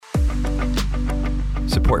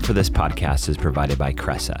Support for this podcast is provided by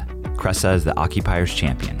Cressa. Cressa is the Occupier's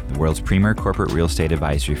Champion, the world's premier corporate real estate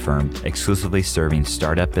advisory firm, exclusively serving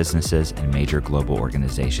startup businesses and major global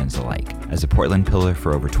organizations alike. As a Portland pillar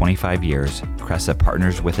for over 25 years, Cressa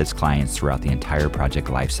partners with its clients throughout the entire project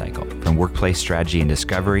lifecycle, from workplace strategy and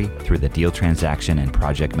discovery through the deal transaction and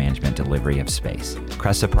project management delivery of space.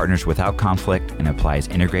 Cressa partners without conflict and applies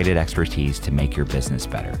integrated expertise to make your business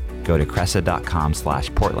better. Go to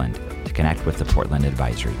cressa.com/Portland to connect with the Portland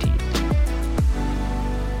advisory team.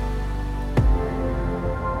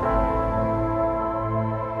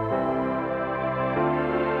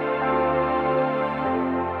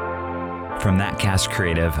 From ThatCast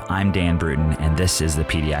Creative, I'm Dan Bruton, and this is the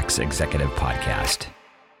PDX Executive Podcast,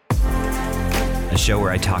 a show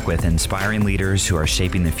where I talk with inspiring leaders who are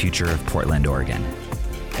shaping the future of Portland, Oregon.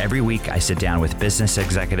 Every week, I sit down with business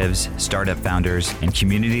executives, startup founders, and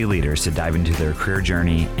community leaders to dive into their career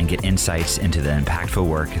journey and get insights into the impactful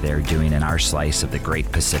work they're doing in our slice of the great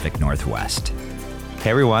Pacific Northwest. Hey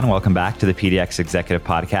everyone, welcome back to the PDX Executive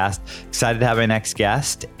Podcast. Excited to have my next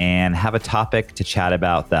guest and have a topic to chat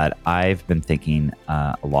about that I've been thinking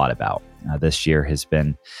a lot about. This year has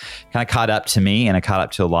been kind of caught up to me and it caught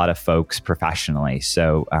up to a lot of folks professionally.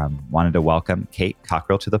 So wanted to welcome Kate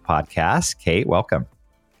Cockrell to the podcast. Kate, welcome.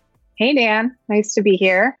 Hey, Dan. Nice to be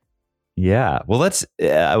here. Yeah. Well,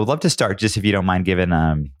 I would love to start just if you don't mind giving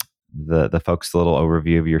the folks a little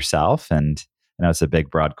overview of yourself. And I know it's a big,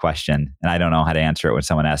 broad question, and I don't know how to answer it when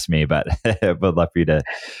someone asks me, but I would love for you to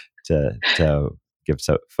give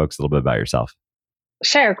folks a little bit about yourself.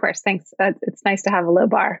 Sure, of course. Thanks. It's nice to have a low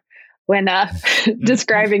bar when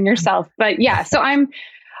describing yourself. But yeah, so I'm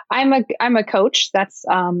a coach. That's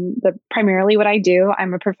primarily what I do.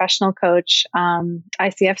 I'm a professional coach,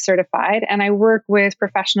 ICF certified, and I work with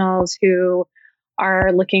professionals who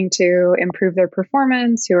are looking to improve their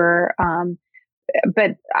performance, who are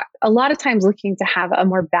but a lot of times looking to have a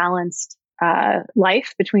more balanced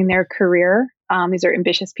life between their career. These are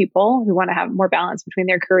ambitious people who want to have more balance between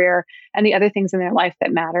their career and the other things in their life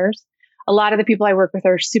that matters. A lot of the people I work with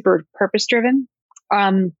are super purpose-driven.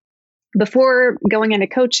 Before going into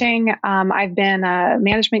coaching, I've been a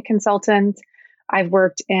management consultant. I've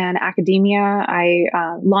worked in academia. I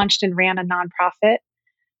launched and ran a nonprofit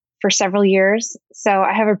for several years. So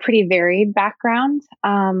I have a pretty varied background.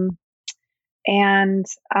 And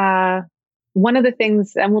one of the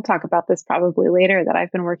things, and we'll talk about this probably later, that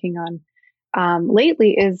I've been working on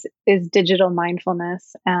lately is digital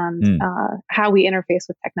mindfulness and how we interface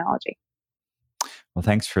with technology. Well,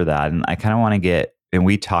 thanks for that. And I kind of want to get, and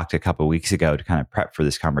we talked a couple of weeks ago to kind of prep for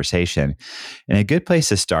this conversation. And a good place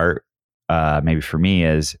to start, maybe for me,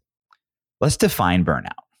 is let's define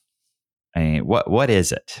burnout. I mean, what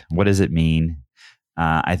is it? What does it mean?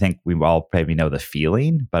 I think we all probably know the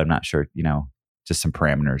feeling, but I'm not sure, just some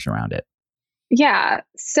parameters around it. Yeah.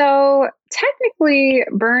 So technically,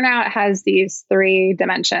 burnout has these three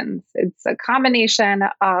dimensions. It's a combination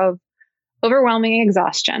of overwhelming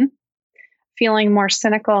exhaustion, feeling more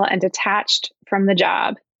cynical and detached from the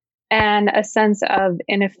job, and a sense of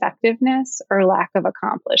ineffectiveness or lack of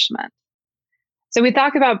accomplishment. So we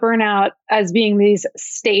talk about burnout as being these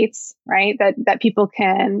states, right, that people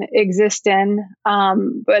can exist in.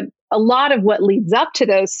 But a lot of what leads up to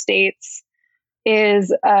those states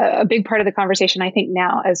is a big part of the conversation, I think,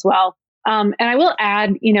 now as well. And I will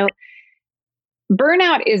add,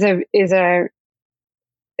 burnout is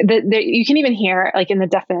you can even hear, like, in the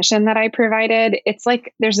definition that I provided, it's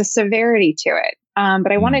like there's a severity to it.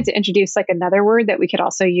 But I wanted to introduce like another word that we could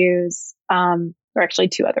also use, or actually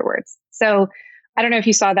two other words. So I don't know if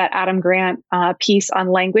you saw that Adam Grant piece on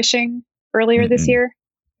languishing earlier this year.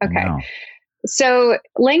 Okay. No. So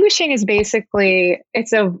languishing is basically,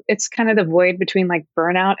 it's kind of the void between like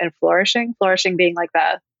burnout and flourishing. Flourishing being like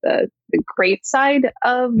the great side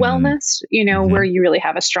of wellness, where you really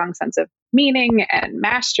have a strong sense of meaning and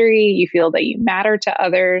mastery. You feel that you matter to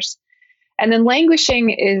others. And then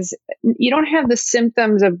languishing is, you don't have the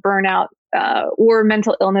symptoms of burnout or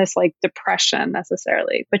mental illness like depression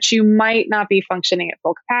necessarily, but you might not be functioning at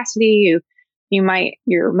full capacity.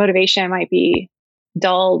 Your motivation might be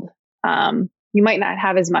dulled. You might not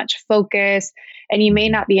have as much focus, and you may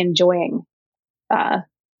not be enjoying the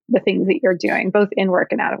things that you're doing, both in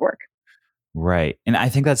work and out of work. Right. And I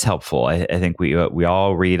think that's helpful. I think we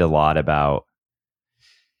all read a lot about,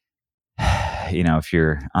 if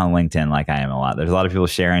you're on LinkedIn, like I am a lot, there's a lot of people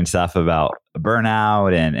sharing stuff about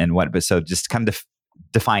burnout and what, but so just kind of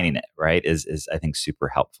defining it, right, is I think super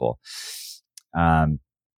helpful.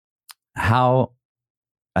 How,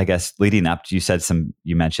 I guess, leading up to,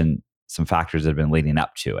 you mentioned some factors that have been leading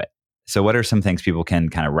up to it. So what are some things people can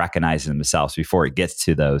kind of recognize in themselves before it gets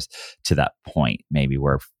to that point, maybe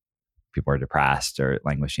where people are depressed or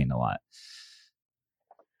languishing a lot?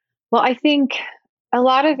 Well, I think a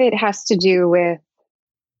lot of it has to do with,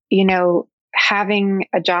 having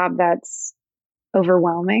a job that's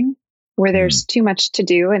overwhelming, where there's too much to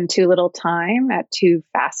do and too little time at too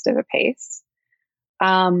fast of a pace.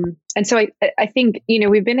 And so I think,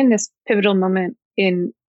 we've been in this pivotal moment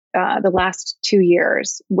in the last 2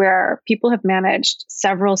 years where people have managed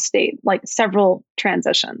several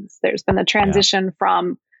transitions. There's been the transition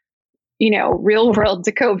from, real world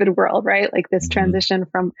to COVID world, right? Like this transition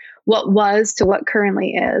from what was to what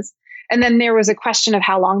currently is. And then there was a question of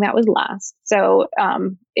how long that would last. So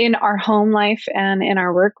in our home life and in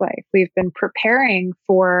our work life, we've been preparing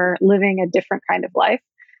for living a different kind of life,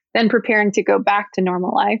 then preparing to go back to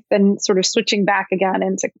normal life, then sort of switching back again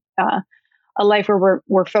into a life where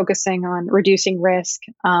we're focusing on reducing risk.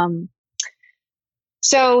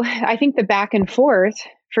 So I think the back and forth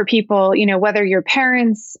for people, whether you're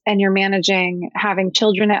parents and you're managing having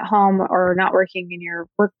children at home or not working in your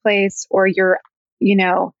workplace, or you're,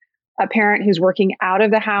 a parent who's working out of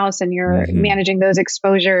the house and you're managing those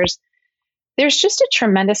exposures, there's just a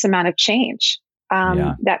tremendous amount of change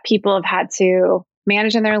that people have had to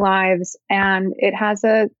manage in their lives, and it has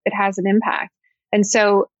an impact. And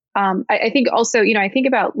so I think also, I think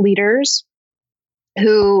about leaders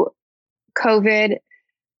who COVID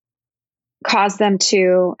caused them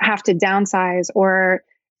to have to downsize or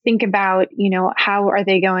think about, how are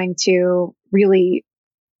they going to really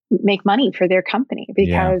make money for their company,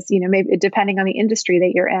 because, maybe depending on the industry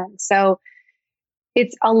that you're in. So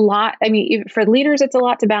it's a lot. I mean, for leaders, it's a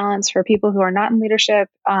lot to balance. For people who are not in leadership,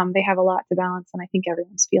 they have a lot to balance. And I think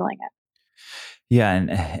everyone's feeling it. Yeah.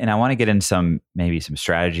 And I want to get into some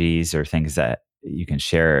strategies or things that you can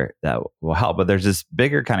share that will help. But there's this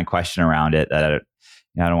bigger kind of question around it that I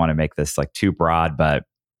don't want to make this like too broad, but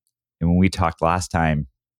when we talked last time,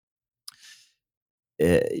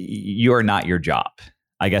 you are not your job.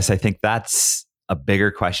 I guess I think that's a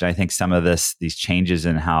bigger question. I think some of these changes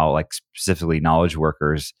in how like specifically knowledge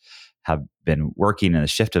workers have been working and the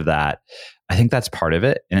shift of that, I think that's part of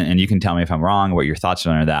it. And you can tell me if I'm wrong, what your thoughts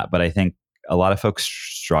are on that. But I think a lot of folks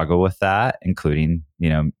struggle with that, including,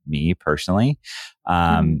 me personally.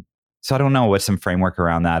 So I don't know what's some framework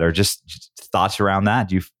around that or just thoughts around that.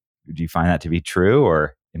 Do you find that to be true,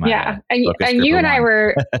 or am I and you and I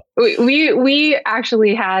were, we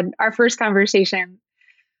actually had our first conversation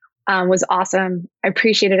was awesome. I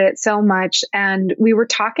appreciated it so much. And we were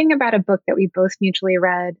talking about a book that we both mutually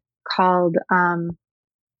read called, oh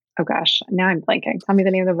gosh, now I'm blanking. Tell me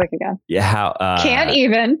the name of the book again. Yeah. Can't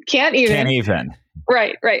even.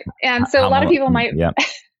 Right. And so a lot of people might,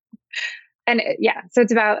 and so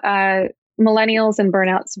it's about millennials and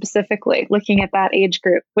burnout specifically, looking at that age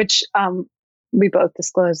group, which we both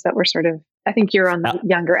disclosed that we're sort of, I think you're on the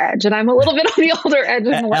younger edge and I'm a little bit on the older edge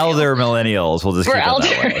of millennials. Elder millennials. We'll just keep it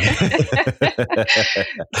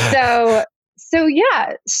that way.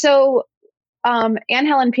 So Anne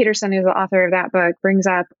Helen Petersen, who's the author of that book, brings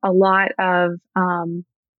up a lot of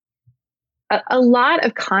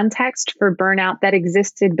context for burnout that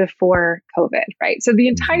existed before COVID, right? So the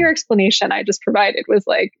entire explanation I just provided was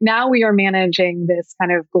like, now we are managing this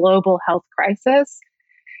kind of global health crisis.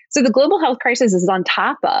 So the global health crisis is on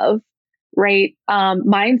top of, right,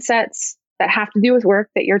 mindsets that have to do with work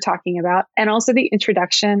that you're talking about, and also the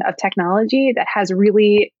introduction of technology that has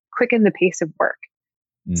really quickened the pace of work.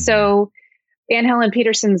 So Anne Helen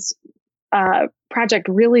Petersen's project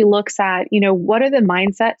really looks at, what are the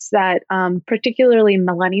mindsets that particularly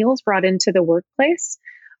millennials brought into the workplace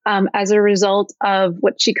as a result of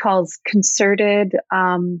what she calls concerted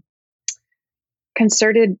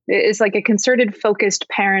focused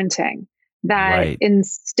parenting that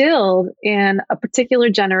instilled in a particular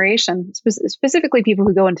generation, specifically people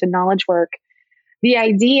who go into knowledge work, the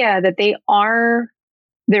idea that they are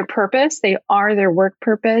their purpose, they are their work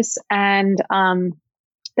purpose, and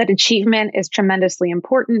that achievement is tremendously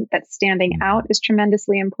important, that standing out is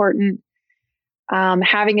tremendously important.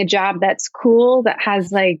 Having a job that's cool, that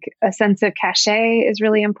has like a sense of cachet is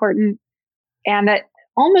really important. And that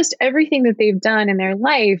almost everything that they've done in their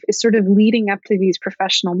life is sort of leading up to these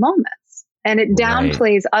professional moments. And it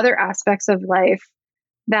downplays other aspects of life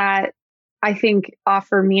that I think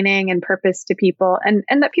offer meaning and purpose to people, and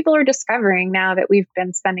that people are discovering now that we've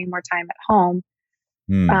been spending more time at home.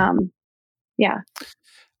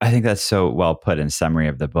 I think that's so well put in summary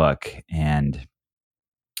of the book. And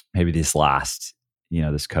maybe this last,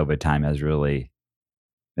 this COVID time has really,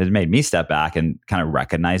 it made me step back and kind of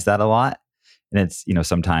recognize that a lot. And it's,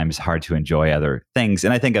 sometimes hard to enjoy other things.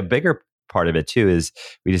 And I think a bigger part of it too is,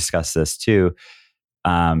 we discussed this too,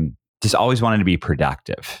 just always wanting to be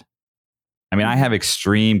productive. I mean, I have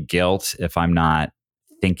extreme guilt if I'm not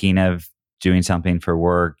thinking of doing something for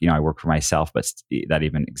work. I work for myself, but that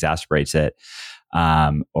even exacerbates it.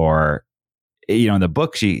 Or, in the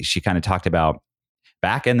book, she kind of talked about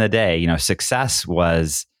back in the day, success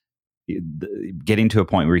was getting to a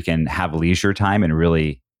point where you can have leisure time and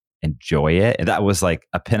really enjoy it. And that was like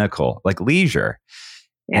a pinnacle, like leisure.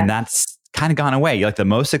 Yeah. And that's kind of gone away. Like the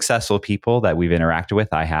most successful people that we've interacted with,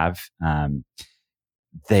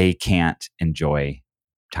 they can't enjoy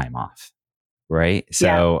time off. Right.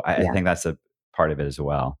 So I think that's a part of it as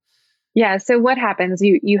well. Yeah. So what happens?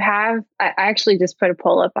 You have, I actually just put a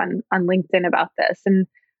poll up on LinkedIn about this, and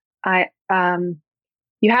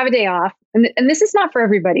you have a day off, and this is not for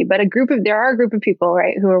everybody, but there are a group of people,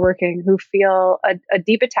 right, who are working, who feel a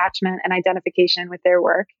deep attachment and identification with their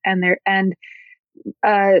work, and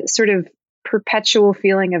sort of perpetual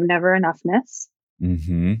feeling of never enoughness.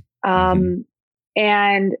 Mm-hmm.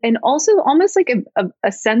 And also almost like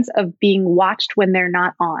a sense of being watched when they're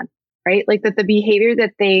not on, right? Like that the behavior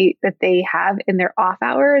that they have in their off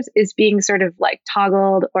hours is being sort of like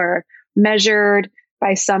toggled or measured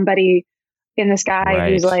by somebody in the sky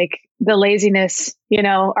who's like the laziness,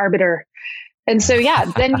 arbiter. And so,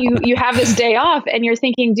 then you have this day off and you're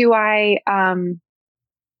thinking, do I,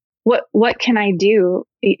 what can I do?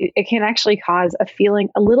 It can actually cause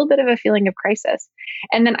a little bit of a feeling of crisis.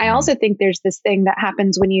 And then I also think there's this thing that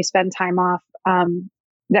happens when you spend time off,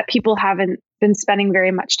 that people haven't been spending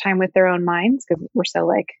very much time with their own minds, because we're so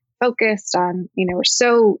like focused on, we're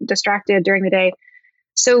so distracted during the day.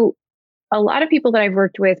 So a lot of people that I've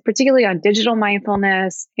worked with, particularly on digital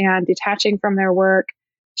mindfulness and detaching from their work,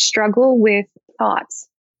 struggle with thoughts,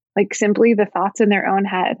 like simply the thoughts in their own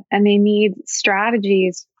head. And they need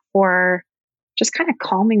strategies for just kind of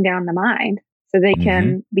calming down the mind so they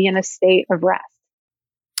can be in a state of rest.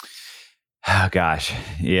 Oh, gosh.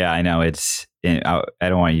 Yeah, I know. I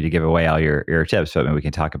don't want you to give away all your tips, but maybe we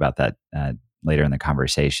can talk about that later in the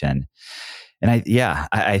conversation. And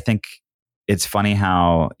I think it's funny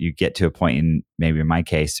how you get to a point in, maybe in my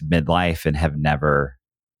case, midlife, and have never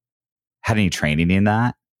had any training in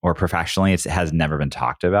that, or professionally, it has never been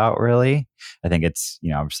talked about really. I think it's,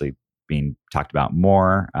 obviously being talked about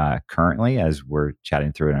more currently as we're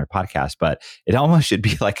chatting through in our podcast, but it almost should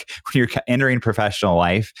be like when you're entering professional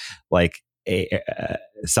life, like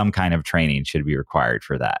some kind of training should be required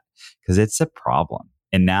for that, because it's a problem.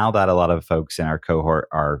 And now that a lot of folks in our cohort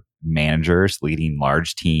are managers leading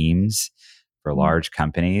large teams for large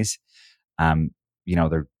companies,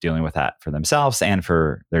 they're dealing with that for themselves and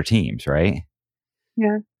for their teams, right?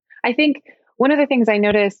 Yeah. I think one of the things I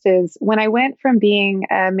noticed is when I went from being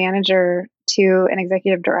a manager to an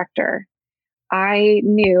executive director, I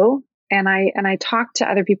knew, and I talked to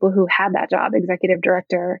other people who had that job, executive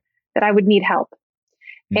director, that I would need help.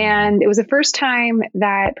 Mm-hmm. And it was the first time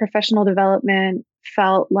that professional development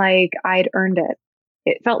felt like I'd earned it.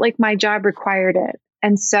 It felt like my job required it.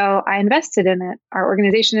 And so I invested in it. Our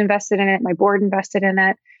organization invested in it. My board invested in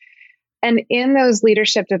it. And in those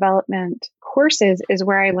leadership development courses is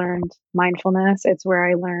where I learned mindfulness. It's where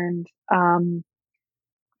I learned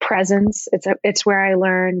presence. It's where I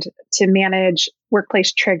learned to manage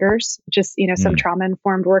workplace triggers, just, some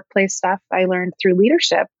trauma-informed workplace stuff I learned through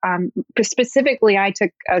leadership. Specifically, I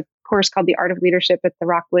took a course called The Art of Leadership at the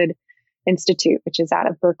Rockwood Institute, which is out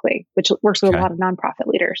of Berkeley, which works with a lot of nonprofit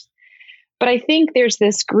leaders. But I think there's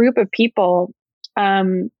this group of people,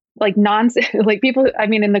 like people,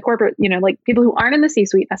 in the corporate, like people who aren't in the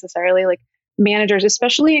C-suite necessarily, like managers,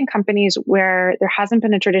 especially in companies where there hasn't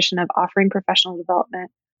been a tradition of offering professional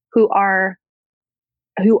development, who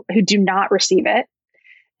do not receive it.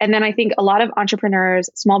 And then I think a lot of entrepreneurs,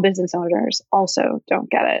 small business owners also don't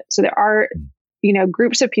get it. So there are,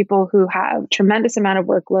 groups of people who have tremendous amount of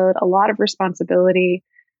workload, a lot of responsibility,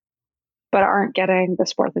 but aren't getting the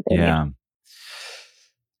support that they need.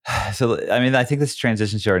 So, I think this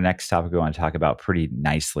transitions to our next topic we want to talk about pretty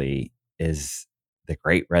nicely, is the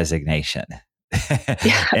Great Resignation.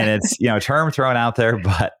 And it's, term thrown out there,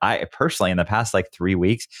 but I personally, in the past 3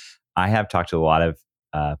 weeks, I have talked to a lot of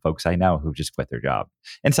folks I know who've just quit their job.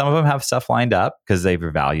 And some of them have stuff lined up because they've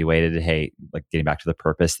evaluated, hey, like getting back to the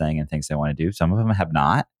purpose thing and things they want to do. Some of them have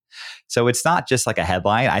not. So it's not just like a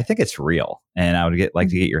headline. I think it's real. And I would like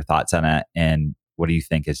to get your thoughts on it. And what do you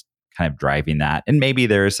think is kind of driving that? And maybe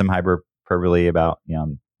there is some hyperbole about,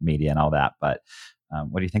 media and all that, but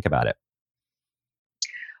what do you think about it?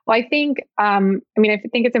 Well, I think, I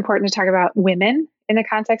think it's important to talk about women in the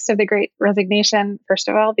context of the Great Resignation, first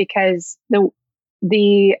of all, because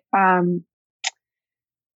the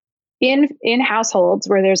in households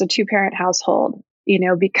where there's a 2-parent household,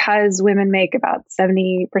 because women make about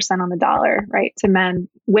 70% on the dollar, right, to men.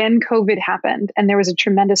 When COVID happened and there was a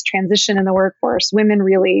tremendous transition in the workforce, women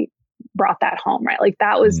really brought that home, right? Like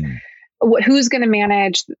that was who's going to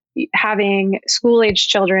manage having school-age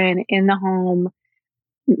children in the home,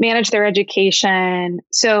 manage their education.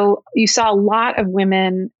 So you saw a lot of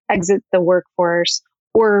women exit the workforce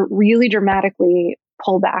or really dramatically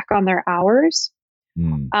pull back on their hours.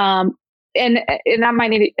 And that might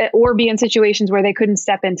need, or be in situations where they couldn't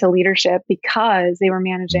step into leadership because they were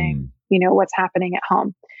managing, what's happening at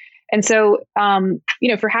home. And so,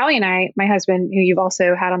 for Howie and I, my husband, who you've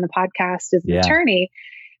also had on the podcast, is an attorney.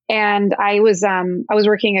 And I was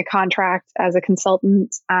working a contract as a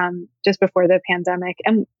consultant just before the pandemic.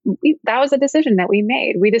 And that was a decision that we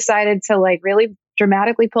made. We decided to really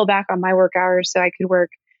dramatically pull back on my work hours so I could work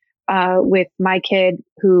with my kid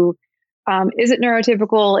who isn't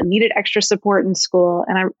neurotypical and needed extra support in school.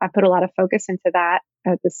 And I put a lot of focus into that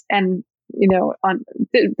at this, and,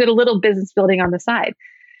 did a little business building on the side.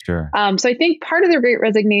 Sure. So I think part of the Great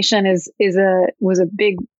Resignation was a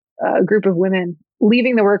big group of women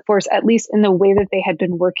leaving the workforce, at least in the way that they had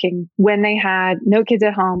been working when they had no kids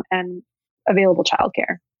at home and available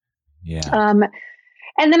childcare. Yeah.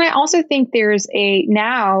 And then I also think there's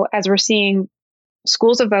now, as we're seeing,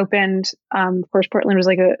 schools have opened. Of course, Portland was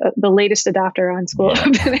the latest adopter on school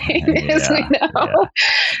opening, as we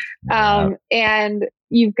know. And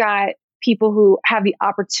you've got people who have the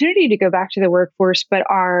opportunity to go back to the workforce, but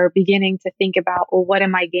are beginning to think about, well, what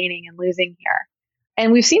am I gaining and losing here?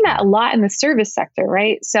 And we've seen that a lot in the service sector,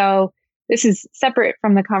 right? So this is separate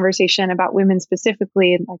from the conversation about women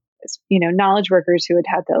specifically, and knowledge workers who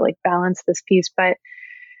had to balance this piece. But,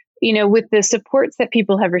 with the supports that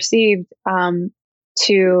people have received,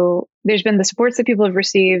 there's been the supports that people have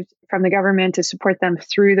received from the government to support them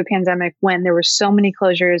through the pandemic when there were so many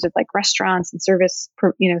closures of restaurants and service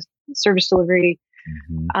delivery.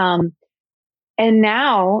 Mm-hmm. And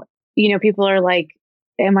now, people are like,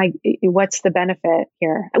 what's the benefit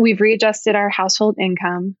here? We've readjusted our household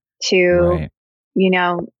income to,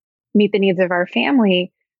 meet the needs of our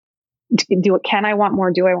family. Can I want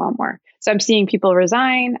more? Do I want more? So I'm seeing people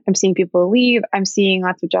resign. I'm seeing people leave. I'm seeing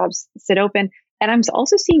lots of jobs sit open. And I'm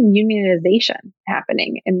also seeing unionization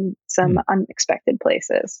happening in some unexpected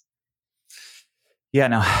places. Yeah,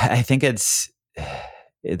 no, I think it's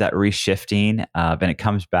that reshifting, and it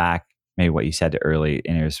comes back, maybe what you said early,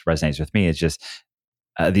 and it resonates with me, is just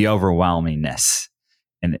the overwhelmingness.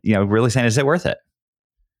 And, really saying, is it worth it?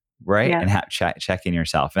 Right? Yeah. And checking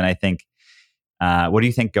yourself. And I think, what do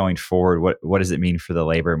you think going forward? What does it mean for the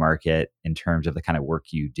labor market in terms of the kind of work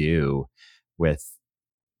you do with,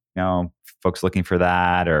 folks looking for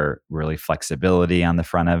that, or really flexibility on the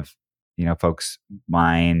front of, folks'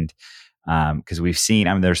 mind? Because we've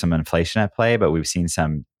seen, there's some inflation at play, but we've seen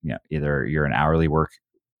some, either you're an hourly worker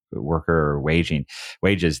or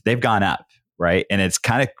wages, they've gone up, right? And it's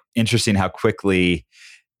kind of interesting how quickly,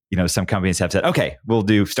 some companies have said, okay,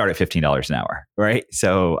 we'll start at $15 an hour, right?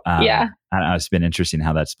 So I don't know, it's been interesting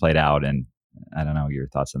how that's played out, and I don't know your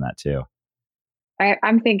thoughts on that too.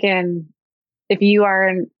 I'm thinking, if you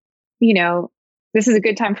are, this is a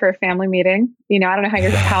good time for a family meeting. I don't know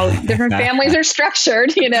how different families are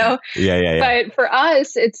structured, Yeah. But for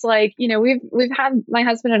us, it's we've had, my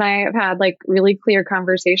husband and I have had really clear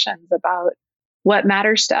conversations about what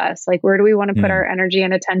matters to us. Where do we want to put our energy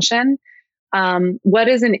and attention? What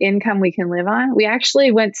is an income we can live on? We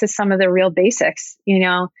actually went to some of the real basics.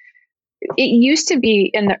 It used to be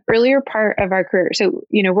in the earlier part of our career. So,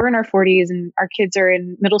 we're in our 40s and our kids are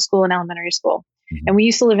in middle school and elementary school. Mm-hmm. And we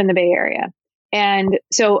used to live in the Bay Area. And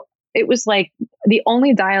so it was the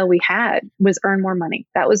only dial we had was earn more money.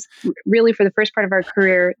 That was really, for the first part of our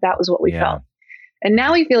career, that was what we felt. And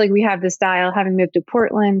now we feel like we have this dial, having moved to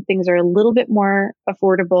Portland, things are a little bit more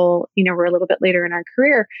affordable. We're a little bit later in our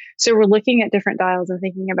career. So we're looking at different dials and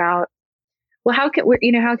thinking about, well, how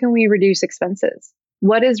can we reduce expenses?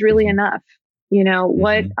 What is really enough?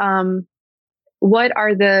 What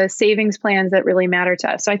are the savings plans that really matter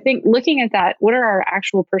to us? So I think looking at that, what are our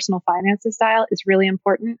actual personal finances style is really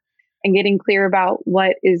important, and getting clear about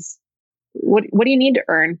what do you need to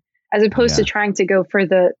earn, as opposed to trying to go for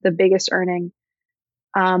the biggest earning.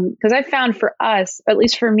 Because I've found for us, at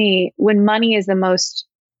least for me, when money is the most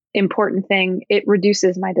important thing, it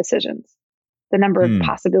reduces my decisions, the number of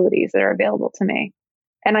possibilities that are available to me.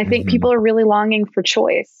 And I think people are really longing for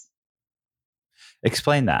choice.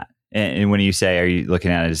 Explain that. And when you say, are you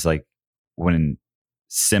looking at it as when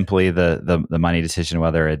simply the money decision,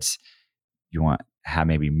 whether it's you want to have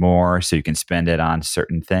maybe more so you can spend it on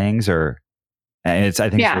certain things, and I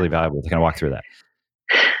think it's really valuable to kind of walk through that.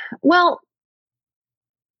 Well,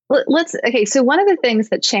 okay. So one of the things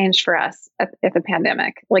that changed for us at the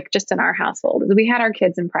pandemic, like just in our household, is we had our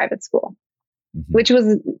kids in private school, which was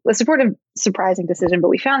a surprising decision, but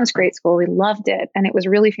we found this great school. We loved it. And it was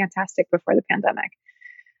really fantastic before the pandemic.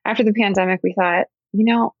 After the pandemic, we thought,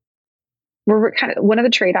 we're kind of, one of the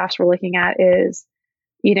trade-offs we're looking at is,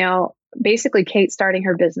 basically Kate starting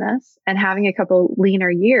her business and having a couple leaner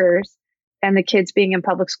years and the kids being in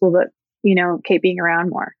public school, but Kate being around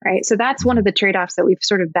more, right? So that's one of the trade-offs that we've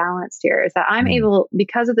sort of balanced here, is that I'm able,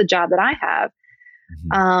 because of the job that I have,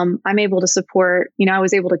 I'm able to support, I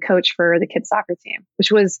was able to coach for the kids soccer team,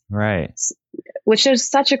 which was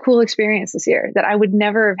such a cool experience this year that I would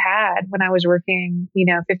never have had when I was working,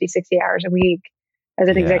 50, 60 hours a week as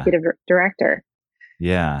an executive director.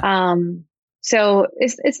 Yeah. So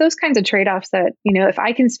it's those kinds of trade-offs that, if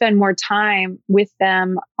I can spend more time with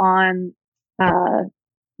them on,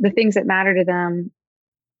 the things that matter to them,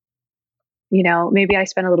 maybe I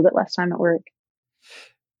spend a little bit less time at work.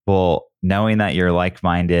 Well, knowing that you're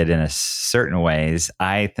like-minded in a certain ways,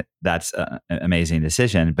 that's an amazing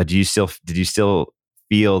decision. But did you still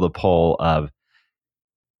feel the pull of,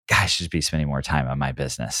 gosh, I should be spending more time on my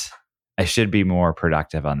business? I should be more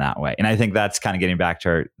productive on that way. And I think that's kind of getting back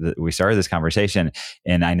to we started this conversation,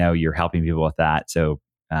 and I know you're helping people with that. So,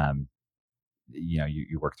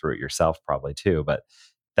 you work through it yourself probably too, but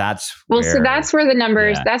that's where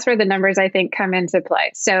the numbers I think come into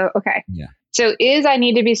play. So, okay. Yeah. So I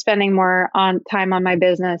need to be spending more time on my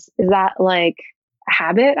business. Is that like a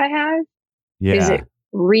habit I have? Yeah. Is it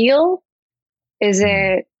real? Is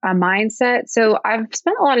it a mindset? So I've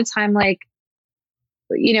spent a lot of time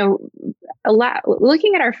looking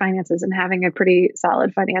at our finances and having a pretty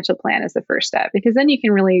solid financial plan is the first step, because then you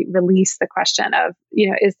can really release the question of,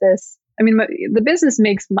 the business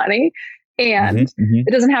makes money and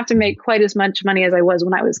it doesn't have to make quite as much money as I was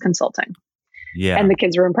when I was consulting. Yeah. And the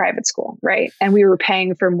kids were in private school, right? And we were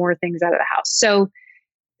paying for more things out of the house. So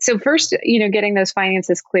first, getting those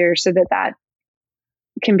finances clear so that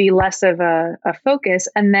can be less of a focus.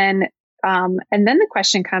 And then the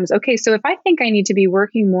question comes, okay, so if I think I need to be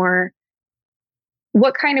working more,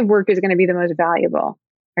 what kind of work is going to be the most valuable,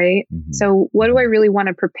 right? So what do I really want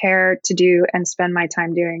to prepare to do and spend my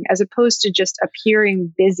time doing, as opposed to just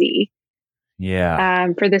appearing busy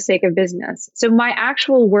for the sake of business? So my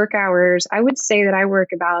actual work hours, I would say that I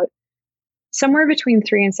work about somewhere between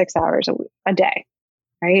 3 and 6 hours a day,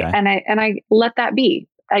 right? Okay. And I let that be.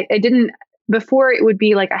 I didn't, before it would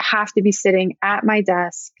be like, I have to be sitting at my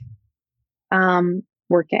desk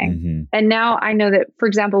working. And now I know that, for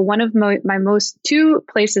example, one of my two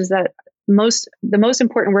places that the most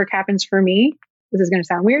important work happens for me, this is going to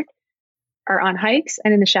sound weird, are on hikes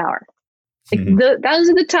and in the shower. Those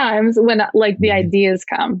are the times when the ideas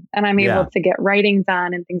come and I'm able to get writing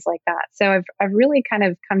done and things like that. So I've really kind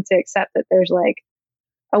of come to accept that there's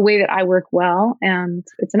a way that I work well, and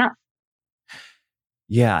it's enough.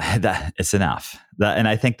 Yeah, that it's enough. And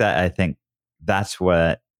I think that's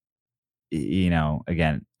what,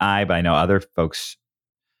 again, but I know other folks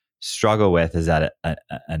struggle with, is that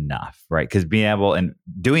enough, right? Because being able and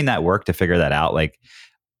doing that work to figure that out,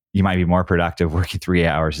 you might be more productive working 3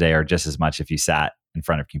 hours a day, or just as much if you sat in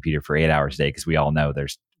front of a computer for 8 hours a day, because we all know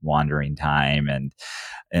there's wandering time and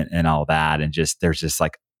all that. And there's just I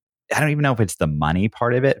don't even know if it's the money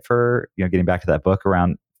part of it for, getting back to that book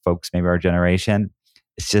around folks, maybe our generation.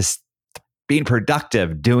 It's just being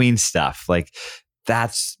productive, doing stuff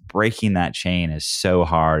that's breaking that chain is so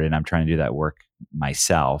hard. And I'm trying to do that work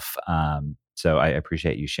myself. So I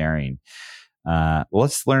appreciate you sharing. Well,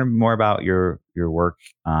 let's learn more about your work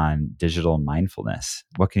on digital mindfulness.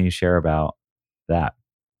 What can you share about that?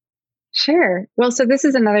 Sure. Well, so this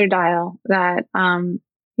is another dial that,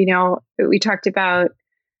 we talked about,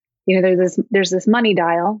 there's this money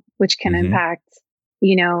dial, which can impact,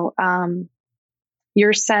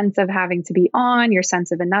 your sense of having to be on, your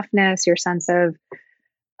sense of enoughness, your sense of,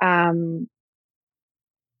 how many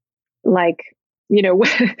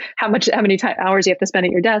hours you have to spend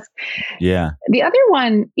at your desk. Yeah. The other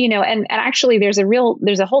one, and actually there's a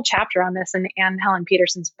whole chapter on this in Anne Helen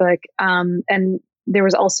Peterson's book. And there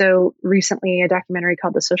was also recently a documentary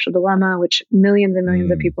called The Social Dilemma, which millions and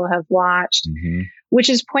millions of people have watched, which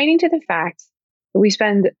is pointing to the fact that we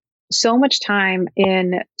spend so much time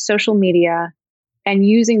in social media and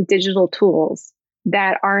using digital tools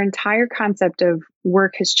that our entire concept of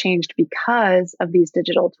work has changed because of these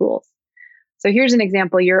digital tools. So here's an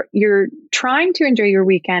example. You're trying to enjoy your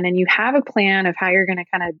weekend and you have a plan of how you're going to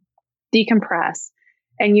kind of decompress.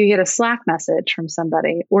 and you get a Slack message from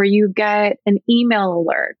somebody, or you get an email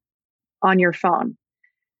alert on your phone.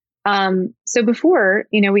 So before,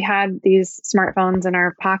 we had these smartphones in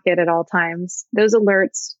our pocket at all times. Those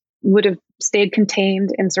alerts would have stayed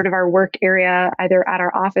contained in sort of our work area, either at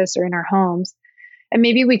our office or in our homes. And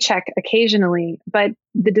maybe we check occasionally, but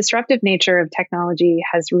the disruptive nature of technology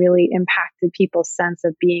has really impacted people's sense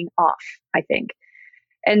of being off, I think.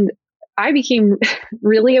 And I became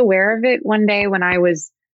really aware of it one day when I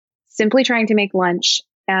was simply trying to make lunch,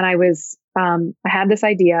 and I had this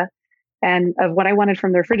idea and of what I wanted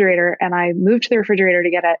from the refrigerator, and I moved to the refrigerator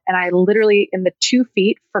to get it, and I literally in the 2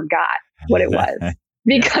 feet forgot what it was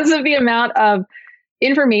because of the amount of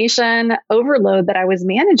information overload that I was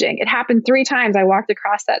managing. It happened 3 times. I walked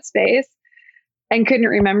across that space and couldn't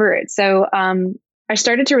remember it. So I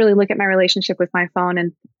started to really look at my relationship with my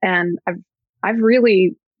phone, and I've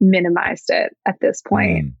really minimized it at this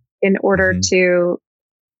point in order to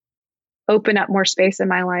open up more space in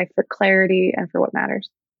my life for clarity and for what matters.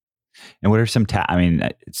 And what are some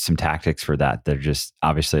tactics for that? They're just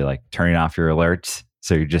obviously like turning off your alerts.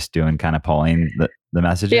 So you're just doing kind of polling the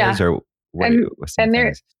messages, or what's some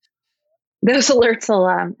things? Those alerts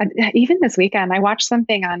will, even this weekend, I watched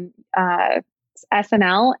something on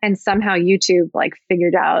SNL, and somehow YouTube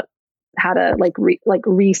figured out how to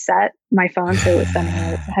reset my phone. So it was sending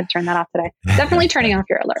I had to turn that off today. Definitely turning off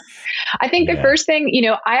your alert. I think the first thing,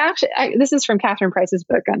 this is from Catherine Price's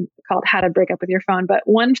book called How to Break Up with Your Phone. But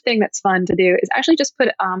one thing that's fun to do is actually just put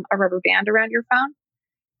a rubber band around your phone.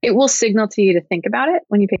 It will signal to you to think about it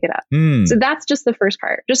when you pick it up. So that's just the first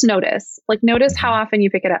part. Just notice how often you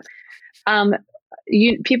pick it up.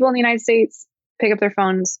 People in the United States pick up their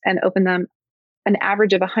phones and open them an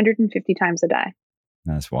average of 150 times a day.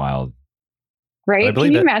 That's wild. Right?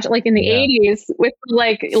 Can you imagine in the 80s with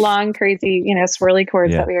long, crazy, swirly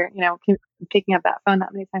cords that we were, picking up that phone that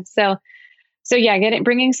many times. So yeah,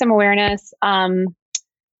 bringing some awareness.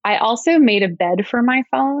 I also made a bed for my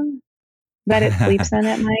phone that it sleeps in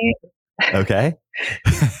at night. Okay.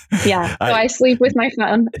 Yeah. So I sleep with my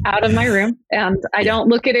phone out of my room, and I don't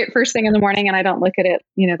look at it first thing in the morning, and I don't look at it,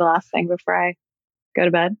 the last thing before I go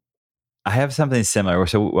to bed. I have something similar.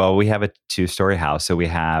 So, we have a 2-story house. So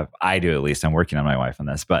I do at least. I'm working on my wife on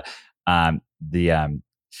this, but the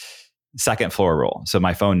second floor rule. So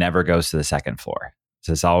my phone never goes to the second floor.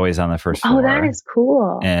 So it's always on the first floor. Oh, that is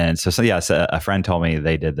cool. And so a friend told me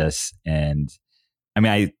they did this, and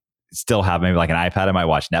I still have maybe an iPad and I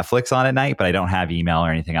watch Netflix on at night, but I don't have email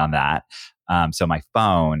or anything on that. So my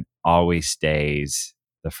phone always stays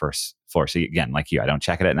the first floor. So again, like you, I don't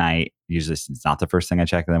check it at night. Usually it's not the first thing I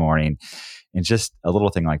check in the morning. And just a little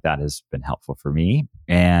thing like that has been helpful for me.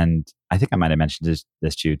 And I think I might have mentioned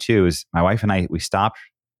this to you too, is my wife and I, we stopped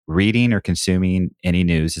reading or consuming any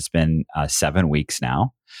news. It's been 7 weeks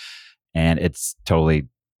now. And it's totally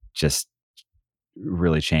just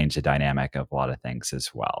really changed the dynamic of a lot of things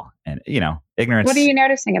as well. And, ignorance. What are you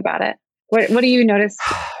noticing about it? What do you notice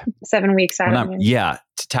 7 weeks out?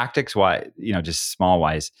 Tactics wise, just small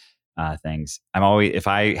wise things. I'm always, if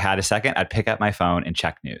I had a second, I'd pick up my phone and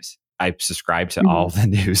check news. I subscribe to all the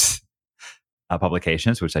news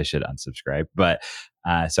publications, which I should unsubscribe. But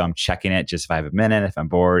so I'm checking it just if I have a minute, if I'm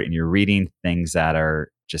bored, and you're reading things that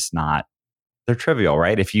are just not, they're trivial,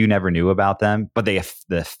 right? If you never knew about them, but the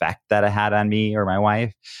effect that it had on me or my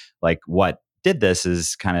wife, what did this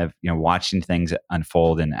is kind of, watching things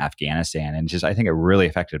unfold in Afghanistan. And just, I think it really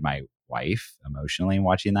affected my wife emotionally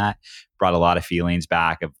watching that. Brought a lot of feelings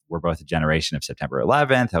back of, we're both a generation of September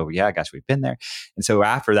 11th. Oh yeah, I guess we've been there. And so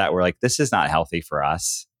after that, we're like, this is not healthy for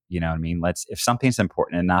us. You know what I mean? If something's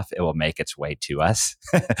important enough, it will make its way to us.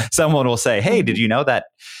 Someone will say, hey, did you know that,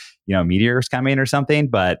 meteor's coming or something?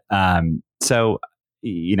 But, so,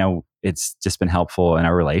 it's just been helpful in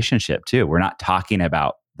our relationship too. We're not talking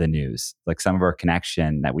about the news, some of our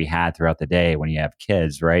connection that we had throughout the day when you have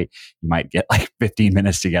kids, right? You might get 15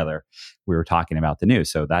 minutes together. We were talking about the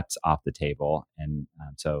news. So that's off the table. And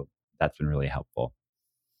so that's been really helpful.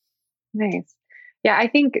 Nice. Yeah. I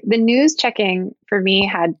think the news checking for me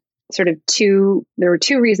had there were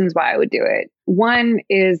 2 reasons why I would do it. One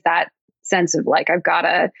is that sense of I've got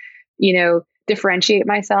to, differentiate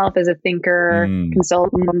myself as a thinker,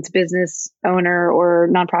 consultant, business owner, or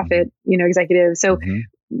nonprofit, executive. So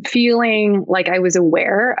feeling like I was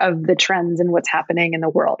aware of the trends and what's happening in the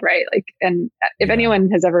world, right? And if anyone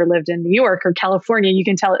has ever lived in New York or California, you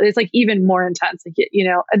can tell it's even more intense. Of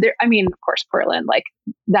course, Portland,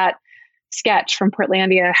 that sketch from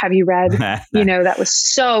Portlandia. Have you read? That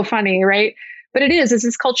was so funny, right? But it's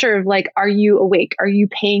this culture of are you awake? Are you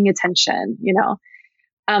paying attention?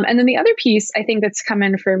 And then the other piece I think that's come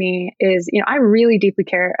in for me is, I really deeply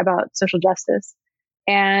care about social justice.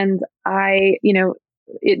 And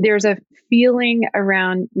there's a feeling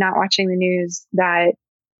around not watching the news that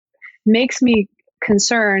makes me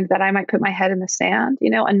concerned that I might put my head in the sand,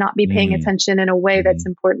 and not be paying Mm, attention in a way that's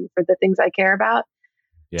mhm. important for the things I care about.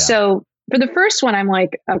 Yeah. So for the first one, I'm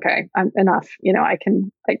like, okay, I'm enough. I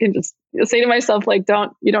can just say to myself, like,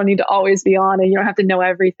 you don't need to always be on, and you don't have to know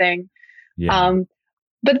everything. Yeah. Um,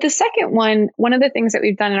 but the second one of the things that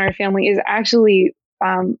we've done in our family is actually,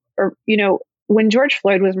 when George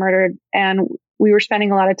Floyd was murdered, and we were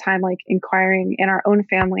spending a lot of time like inquiring in our own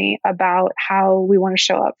family about how we want to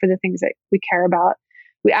show up for the things that we care about.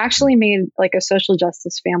 We actually made like a social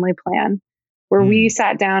justice family plan where we Mm,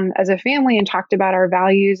 sat down as a family and talked about our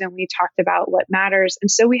values, and we talked about what matters. And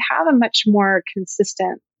so we have a much more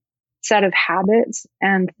consistent set of habits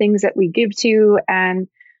and things that we give to, and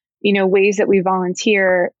ways that we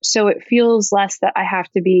volunteer. So it feels less that I have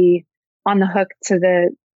to be on the hook to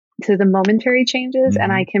the momentary changes,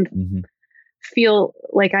 and I mhm, can mhm. feel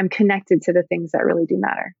like I'm connected to the things that really do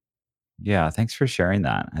matter. Yeah, thanks for sharing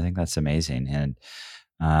that. I think that's amazing. And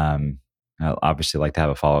um, I'll obviously like to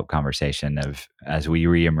have a follow-up conversation of as we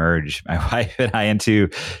reemerge, my wife and I, into,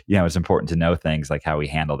 it's important to know things like how we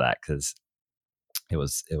handle that, because it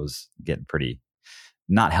was getting pretty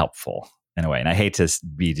not helpful in a way. And I hate to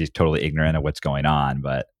be just totally ignorant of what's going on,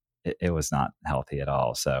 but it was not healthy at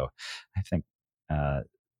all. So I think, uh,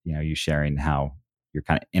 you sharing how you're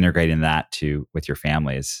kind of integrating that with your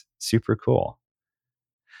family is super cool.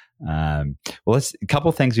 Well, let's a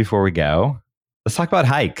couple things before we go. Let's talk about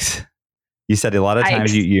hikes. You said a lot of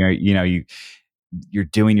times Hikes. you're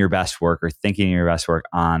doing your best work or thinking your best work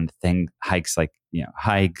on hikes, like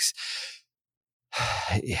hikes.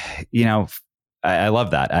 you know, I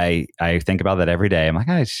love that. I think about that every day. I'm like,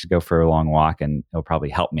 I should go for a long walk and it'll probably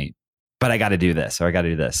help me. But I got to do this, or I got to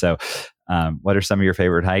do this. So, what are some of your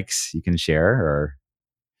favorite hikes you can share, or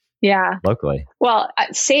Yeah. locally? Well,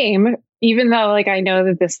 same. Even though, like, I know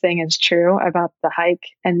that this thing is true about the hike,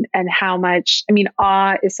 and how much. I mean,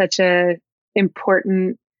 awe is such a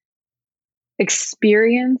important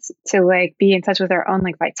experience to like be in touch with our own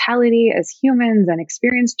like vitality as humans and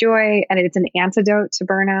experience joy, and it's an antidote to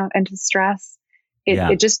burnout and to stress.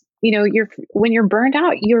 Yeah. It just, you're when you're burned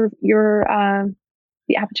out, your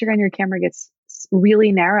the aperture on your camera gets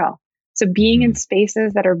really narrow. So being in Hmm.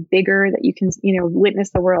 spaces that are bigger, that you can, witness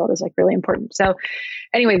the world, is like really important. So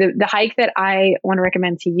anyway, the hike that I want to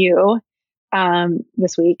recommend to you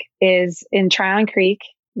this week is in Tryon Creek.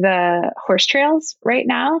 The horse trails right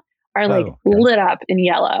now are like Oh, okay. lit up in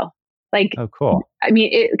yellow. Like, Oh, cool. I mean,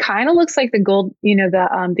 it kind of looks like the gold,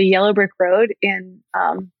 the yellow brick road in,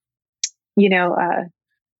 you know, uh,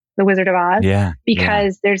 the Wizard of Oz, Yeah. Yeah.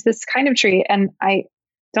 because there's this kind of tree, and I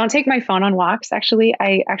don't take my phone on walks. Actually,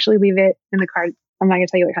 I actually leave it in the car. I'm not gonna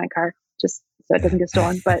tell you what kind of car, just so it doesn't get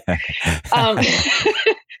stolen. But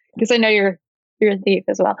because I know you're a thief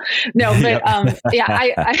as well. No, but Yep.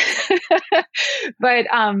 yeah, but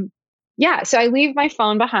yeah. So I leave my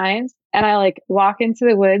phone behind, and I like walk into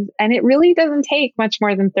the woods, and it really doesn't take much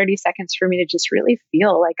more than 30 seconds for me to just really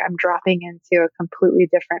feel like I'm dropping into a completely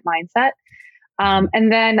different mindset. Mhm.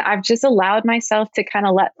 And then I've just allowed myself to kind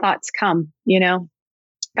of let thoughts come. If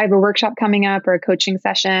I have a workshop coming up or a coaching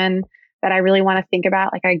session that I really want to think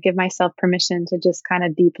about, like, I give myself permission to just kind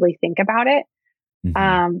of deeply think about it.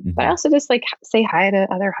 Mhm. But I Mhm. also just like say hi to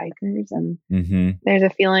other hikers, and Mhm. there's a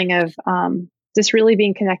feeling of just really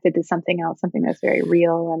being connected to something else, something that's very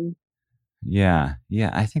real. And Yeah. Yeah.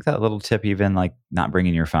 I think that little tip, even like not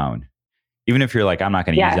bringing your phone, even if you're like, I'm not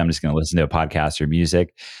going to use it, yeah, I'm just going to listen to a podcast or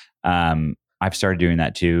music. I've started doing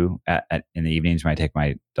that too in the evenings when I take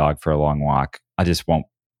my dog for a long walk. I just won't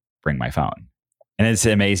bring my phone. And it's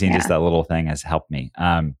amazing. Just yeah. that little thing has helped me.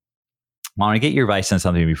 I want to get your advice on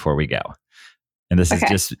something before we go. And this is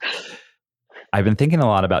Okay. just, I've been thinking a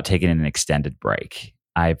lot about taking an extended break.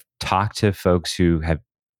 I've talked to folks who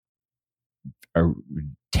are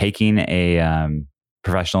taking a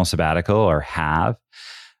professional sabbatical or have.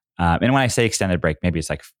 And when I say extended break, maybe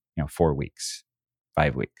it's like 4 weeks,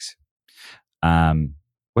 5 weeks.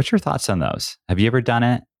 What's your thoughts on those? Have you ever done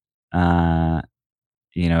it?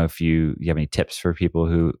 If you have any tips for people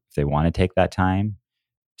who, if they want to take that time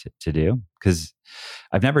to do, because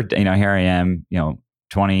I've never, here I am,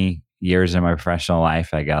 20 years in my professional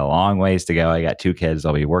life. I got a long ways to go. I got 2 kids.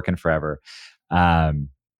 I'll be working forever. But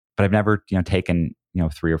I've never, taken,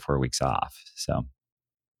 3 or 4 weeks off. So,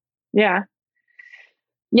 Yeah.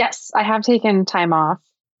 Yes, I have taken time off.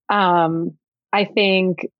 I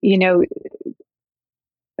think,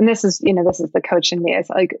 and this is the coach in me. It's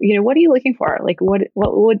like, what are you looking for? Like, what do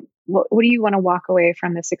you want to walk away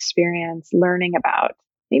from this experience learning about?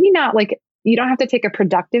 Maybe not like, you don't have to take a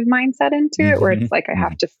productive mindset into it where it's like, I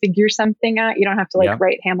have to figure something out. You don't have to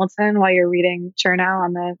write Hamilton while you're reading Chernow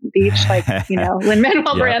on the beach, like,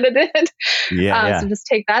 Lin-Manuel Miranda did. So just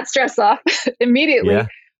take that stress off immediately. Yeah.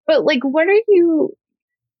 But like, what are you,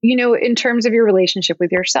 in terms of your relationship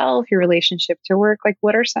with yourself, your relationship to work, like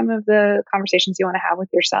what are some of the conversations you want to have with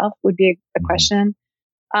yourself would be a question.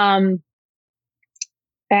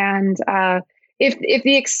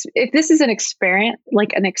 If this is an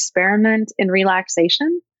experiment in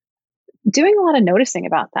relaxation, doing a lot of noticing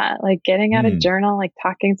about that, like getting out a journal, like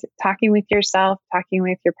talking with yourself, talking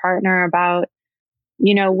with your partner about,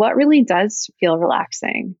 what really does feel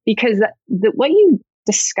relaxing, because what you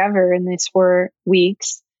discover in these 4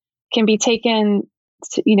 weeks can be taken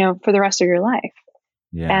to, for the rest of your life.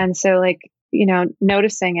 Yeah. And so like,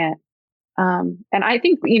 noticing it. And I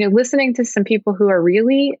think, listening to some people who are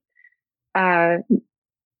really, if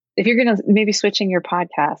you're going to maybe switching your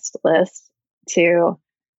podcast list to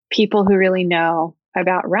people who really know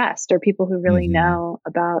about rest, or people who really know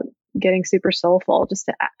about getting super soulful, just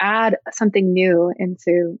to add something new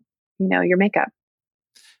into, your makeup.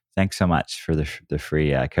 Thanks so much for the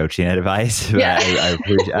free coaching advice. Yeah.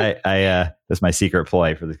 I that's my secret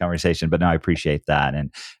ploy for this conversation, but no, I appreciate that.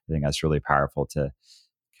 And I think that's really powerful to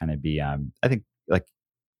kind of be, I think like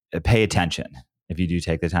pay attention if you do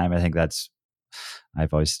take the time. I think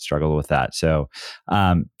I've always struggled with that. So,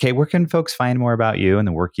 Kate, where can folks find more about you and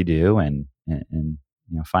the work you do and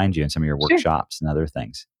find you in some of your workshops and other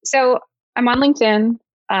things? So I'm on LinkedIn.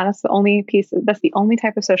 That's the only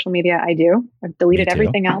type of social media I do. I've deleted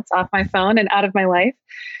everything else off my phone and out of my life.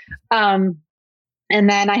 And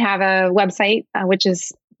then I have a website, which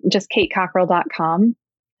is just katecockrell.com.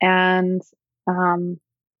 And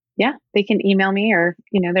they can email me, or,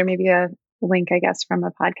 there may be a link, I guess, from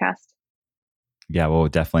a podcast. Yeah, we'll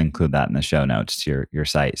definitely include that in the show notes to your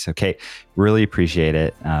site. So Kate, really appreciate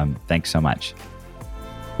it. Thanks so much.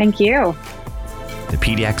 Thank you. The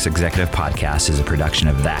PDX Executive Podcast is a production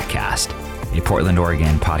of ThatCast, a Portland,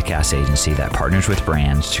 Oregon podcast agency that partners with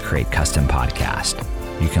brands to create custom podcasts.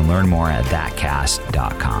 You can learn more at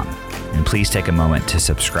thatcast.com. And please take a moment to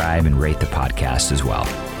subscribe and rate the podcast as well.